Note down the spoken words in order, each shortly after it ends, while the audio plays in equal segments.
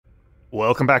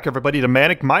Welcome back, everybody, to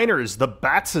Manic Miners, the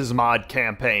Bats' mod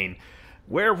campaign,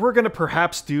 where we're gonna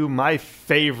perhaps do my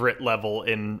favorite level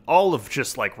in all of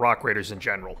just, like, Rock Raiders in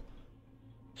general.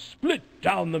 Split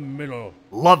down the middle.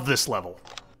 Love this level.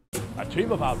 A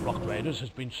team of our Rock Raiders has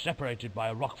been separated by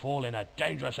a rockfall in a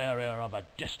dangerous area of a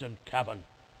distant cavern.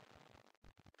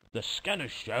 The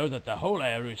scanners show that the whole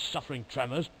area is suffering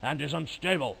tremors and is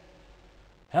unstable.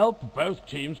 Help both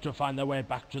teams to find their way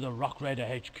back to the Rock Raider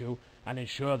HQ and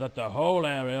ensure that the whole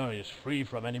area is free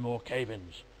from any more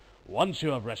cave-ins. Once you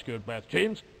have rescued both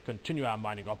teams, continue our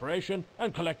mining operation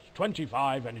and collect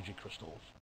 25 energy crystals.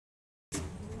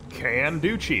 Can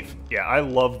do, Chief. Yeah, I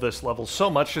love this level so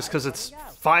much just because it's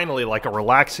finally like a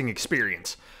relaxing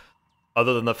experience.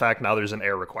 Other than the fact now there's an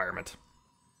air requirement.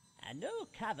 A new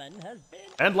cavern has been...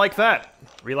 And like that,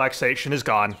 relaxation is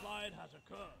gone.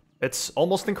 It's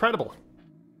almost incredible.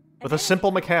 With a simple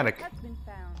mechanic,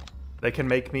 they can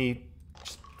make me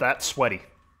just that sweaty.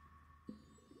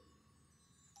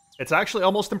 It's actually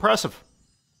almost impressive.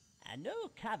 A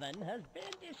new cavern has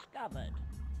been discovered.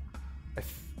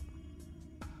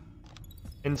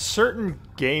 In certain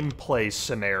gameplay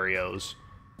scenarios,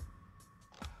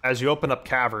 as you open up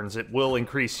caverns, it will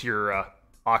increase your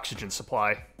oxygen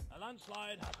supply. A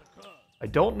landslide has occurred. I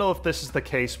don't know if this is the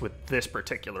case with this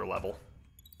particular level.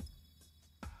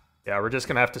 Yeah, we're just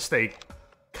gonna have to stay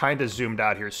kind of zoomed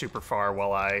out here super far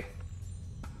while I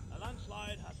A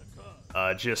landslide has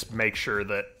occurred. just make sure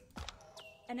that...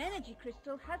 An energy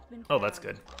crystal has been Oh, that's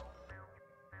good.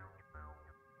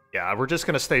 Yeah, we're just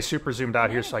gonna stay super zoomed out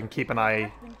here so I can keep an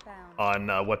eye on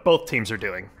what both teams are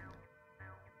doing.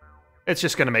 It's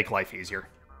just gonna make life easier.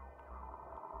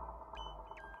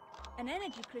 An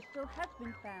energy crystal has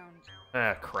been found.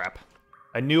 Ah, crap.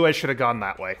 I knew I should have gone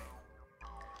that way.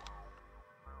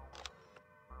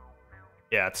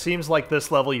 Yeah, it seems like this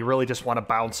level you really just want to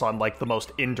bounce on, like, the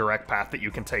most indirect path that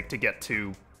you can take to get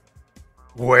to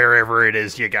wherever it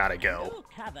is you gotta A go. new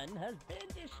cavern has been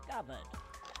discovered.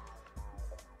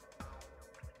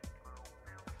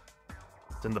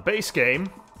 It's in the base game.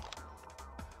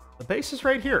 The base is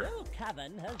right A here. new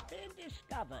cavern has been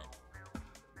discovered.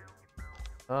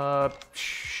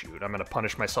 Shoot, I'm gonna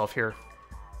punish myself here.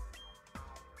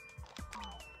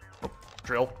 Oh,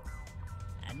 drill.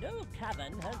 A new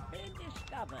cavern has been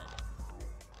discovered.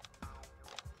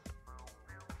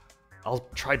 I'll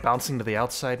try bouncing to the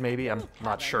outside, maybe? I'm New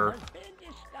not cavern sure. has been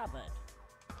discovered.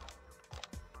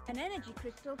 An energy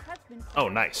crystal has been found. Oh,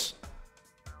 nice.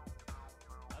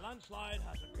 A landslide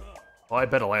has occurred. Well, I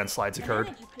bet a landslide's An occurred.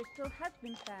 energy crystal has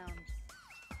been found.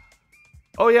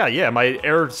 Oh yeah, my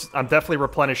air's... I'm definitely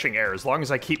replenishing air. As long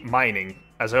as I keep mining,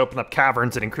 as I open up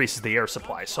caverns, it increases the air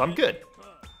supply, so I'm good.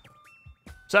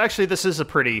 So actually, this is a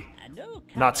pretty A new cavern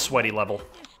not sweaty has level. been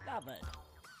discovered.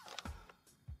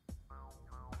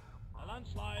 A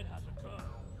landslide has occurred.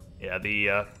 Yeah,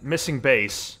 the missing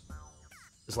base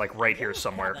is like right here New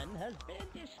somewhere. cavern has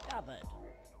been discovered.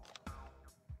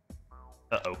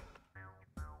 Uh-oh.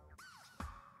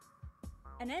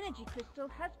 An energy crystal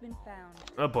has been found.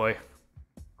 Oh boy.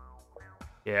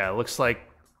 Yeah, it looks like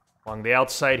along the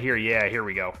outside here. Yeah, here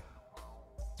we go.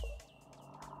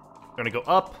 Gonna go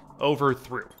up, over,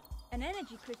 through. An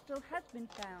energy crystal has been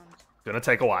found. Gonna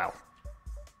take a while.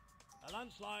 A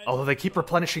landslide. Although they keep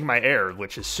replenishing my air,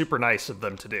 which is super nice of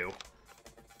them to do.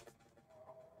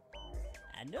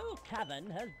 A new cavern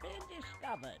has been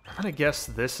discovered. I'm gonna guess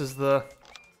this is the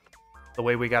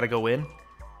way we gotta go in.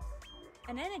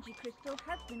 An energy crystal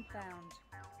has been found.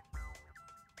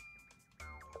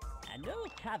 A new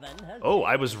cavern has Oh,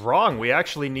 I was wrong. We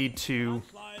actually need to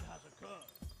Landslide has occurred.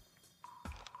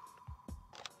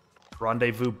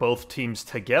 rendezvous both teams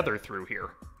together through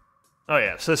here. Oh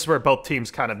yeah, so this is where both teams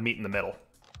kind of meet in the middle.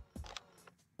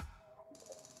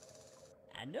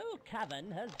 A new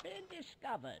cavern has been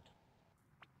discovered.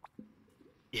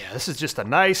 Yeah, this is just a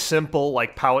nice, simple,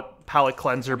 like, palette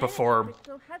cleanser before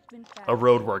Crystal has been found. a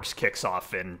Roadworks kicks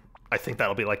off, and I think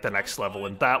that'll be, like, the next level,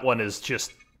 and that one is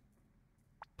just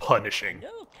punishing.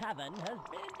 New cavern has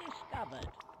been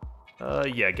discovered.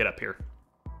 Yeah, get up here.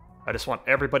 I just want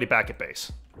everybody back at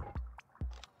base.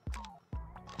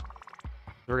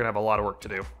 We're gonna have a lot of work to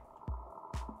do.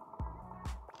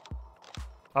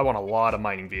 I want a lot of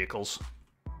mining vehicles.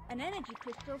 An energy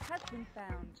crystal has been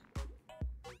found.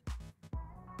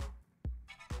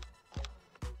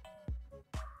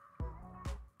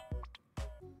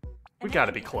 We An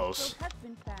gotta be energy close. crystal has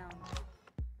been found.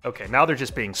 Okay, now they're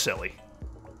just being silly.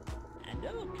 A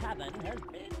new cavern has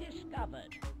been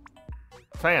discovered.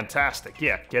 Fantastic.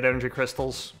 Yeah, get energy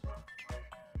crystals.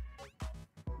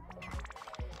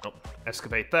 Oh,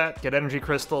 excavate that. Get energy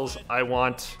crystals. I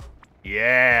want...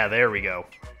 Yeah, there we go.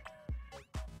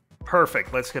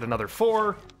 Perfect. Let's get another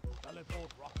 4.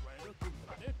 Teleport Rock Raider to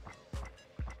planet.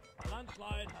 A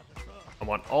landslide has occurred. I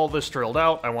want all this drilled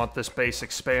out. I want this base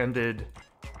expanded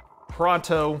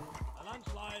pronto. A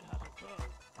landslide has occurred.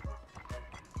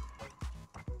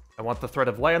 I want the threat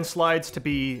of landslides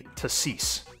to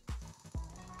cease.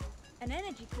 An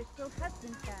energy crystal has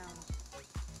been found.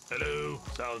 Hello,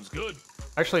 sounds good.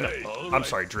 Actually, no. Hey, all I'm right.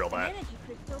 sorry, drill An that. energy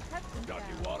crystal has been Got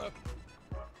found. your water?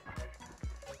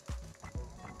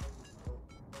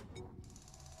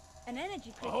 An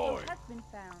energy crystal Ahoy. has been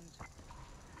found.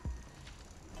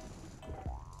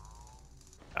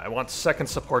 I want second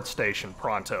support station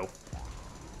pronto.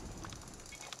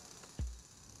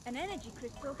 An energy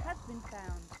crystal has been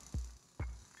found.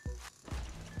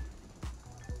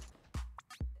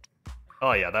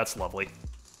 Oh yeah, that's lovely.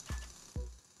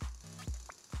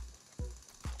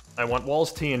 I want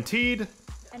walls TNT'd,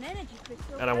 An energy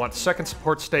crystal and I has want been second found.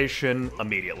 support station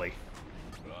immediately.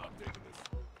 I'm taking this.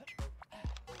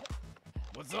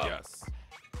 What's up? Yes.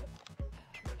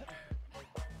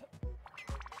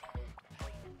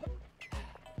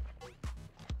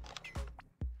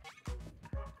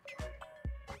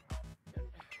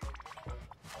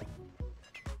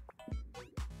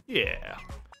 Yeah.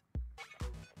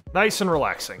 Nice and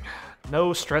relaxing.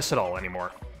 No stress at all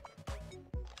anymore.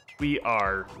 We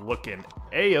are looking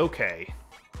A-okay.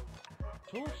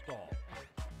 Tool store.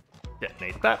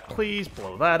 Detonate that, please.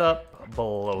 Blow that up.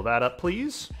 Blow that up,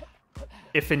 please.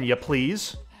 If'n ya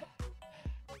please.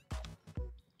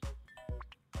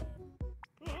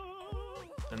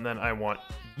 And then I want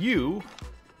you.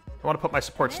 I want to put my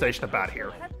support An station energy about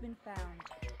crystal here. has been found.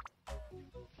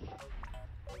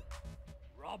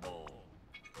 Rubble.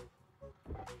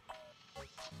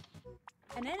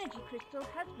 An energy crystal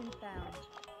has been found.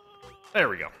 There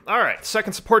we go. Alright,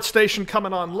 second support station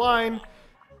coming online.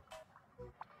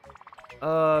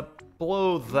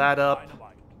 Blow that up.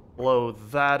 Dynamite. Blow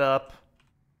that up.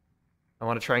 I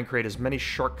want to try and create as many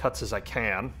shortcuts as I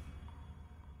can.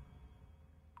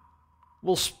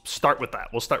 We'll start with that.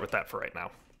 We'll start with that for right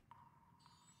now.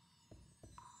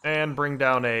 And bring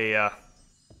down a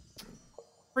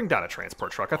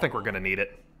transport truck. I think we're gonna need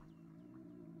it.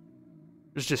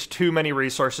 There's just too many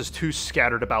resources, too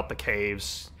scattered about the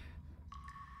caves.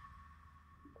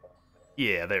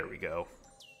 Yeah, there we go.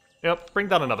 Yep, bring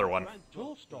down another one.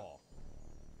 Tool store.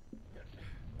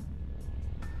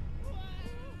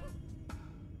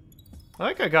 I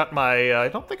think I got my, I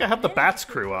don't think I have the An Bats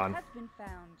energy crew crystal on. has been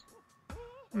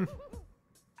found.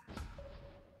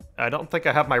 I don't think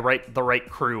I have the right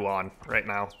crew on right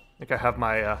now. I think I have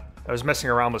my, I was messing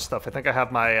around with stuff. I think I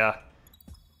have my,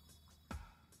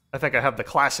 I think I have the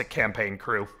classic campaign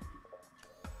crew.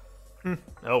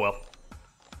 Oh well.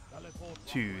 Teleport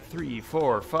 2, 3,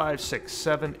 4, 5, 6,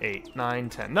 7, 8, 9,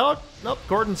 10. No, nope,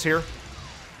 Gordon's here.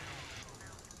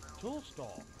 tool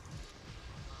store.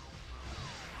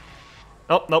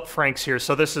 Oh, nope, Frank's here.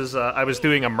 So this is, I was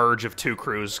doing a merge of 2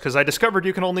 crews, because I discovered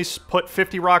you can only put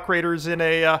 50 Rock Raiders in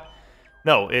a,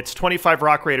 no, it's 25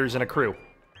 Rock Raiders in a crew.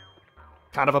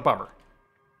 Kind of a bummer.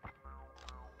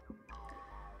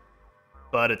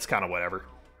 But it's kind of whatever.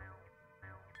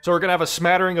 So we're going to have a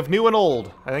smattering of new and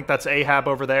old. I think that's Ahab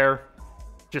over there.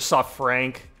 Just saw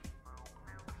Frank.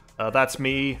 That's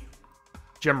me.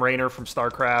 Jim Raynor from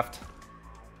StarCraft.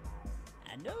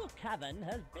 A new cavern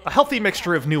has been A healthy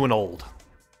mixture of new and old.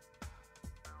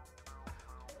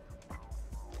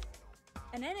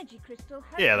 An energy crystal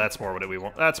has Yeah, been that's more what we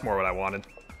want. That's more what I wanted.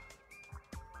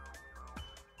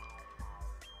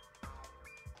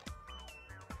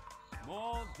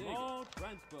 Small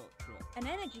transport truck. An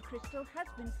energy crystal has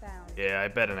been found. Yeah, I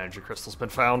bet an energy crystal's been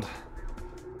found.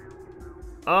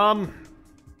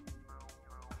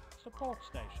 Support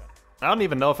station. I don't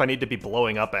even know if I need to be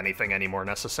blowing up anything anymore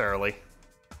necessarily.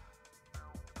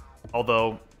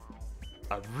 Although,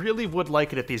 I really would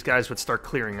like it if these guys would start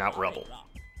clearing out rubble.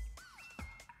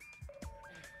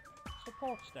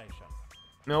 Support station.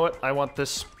 You know what? I want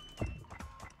this...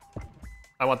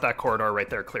 I want that corridor right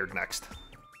there cleared next.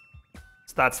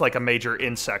 So that's like a major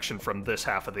in-section from this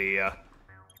half of the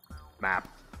map.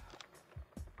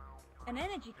 An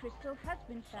energy crystal has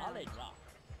been found. solid rock.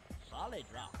 Solid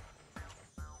rock.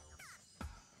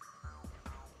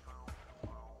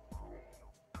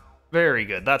 Very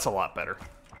good. That's a lot better.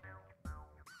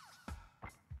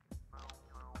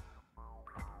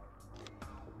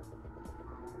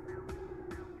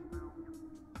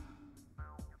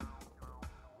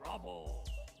 Rubble.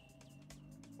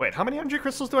 Wait, how many energy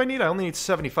crystals do I need? I only need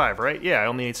 75, right? Yeah, I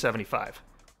only need 75.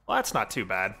 Well, that's not too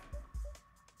bad.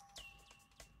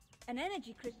 An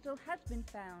energy crystal has been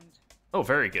found. Oh,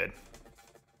 very good.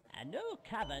 A new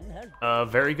cavern has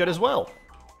Very good as well.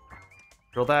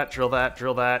 Drill that, drill that,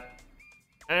 drill that.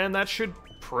 And that should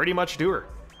pretty much do her.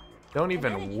 Don't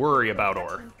even worry about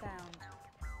ore.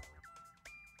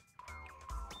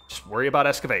 Just worry about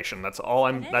excavation. That's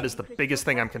all that is the biggest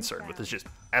thing I'm concerned with, is just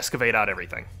excavate out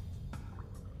everything.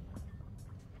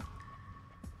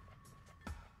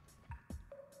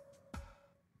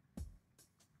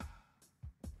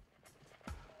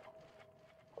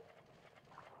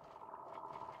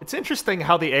 It's interesting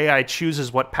how the AI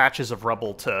chooses what patches of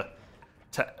rubble to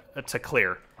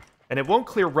clear. And it won't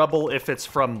clear rubble if it's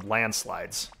from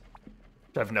landslides,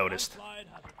 which I've noticed.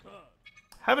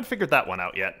 Haven't figured that one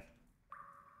out yet.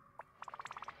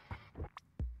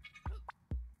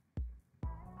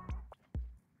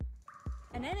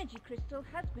 An energy crystal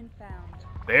has been found.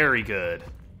 Very good.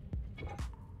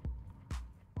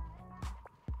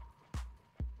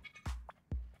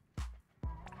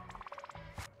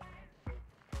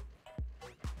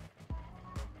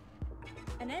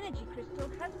 An energy crystal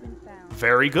has been found.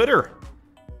 Very gooder.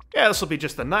 Yeah, this will be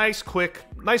just a nice quick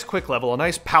level, a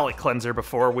nice palate cleanser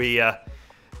before we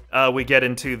get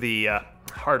into the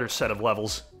harder set of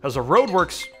levels. As a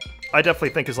roadworks, I definitely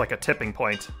think is like a tipping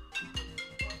point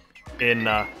in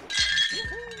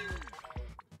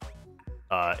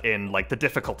like the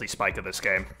difficulty spike of this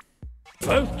game.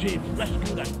 Both teams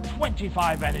rescued and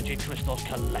 25 energy crystals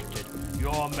collected.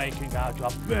 You're making our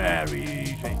job very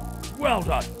easy. Well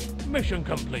done. Mission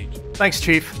complete. Thanks,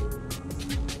 Chief.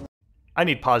 I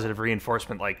need positive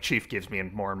reinforcement like Chief gives me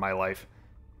more in my life.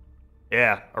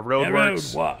 Yeah, a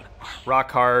roadworks,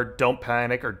 rock hard, don't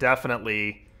panic, are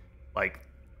definitely like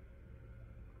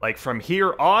from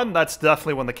here on, that's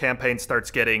definitely when the campaign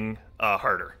starts getting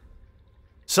harder.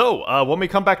 So, when we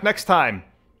come back next time,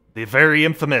 the very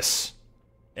infamous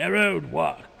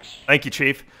Roadworks. Thank you,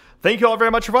 Chief. Thank you all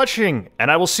very much for watching,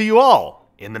 and I will see you all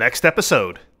in the next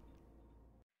episode.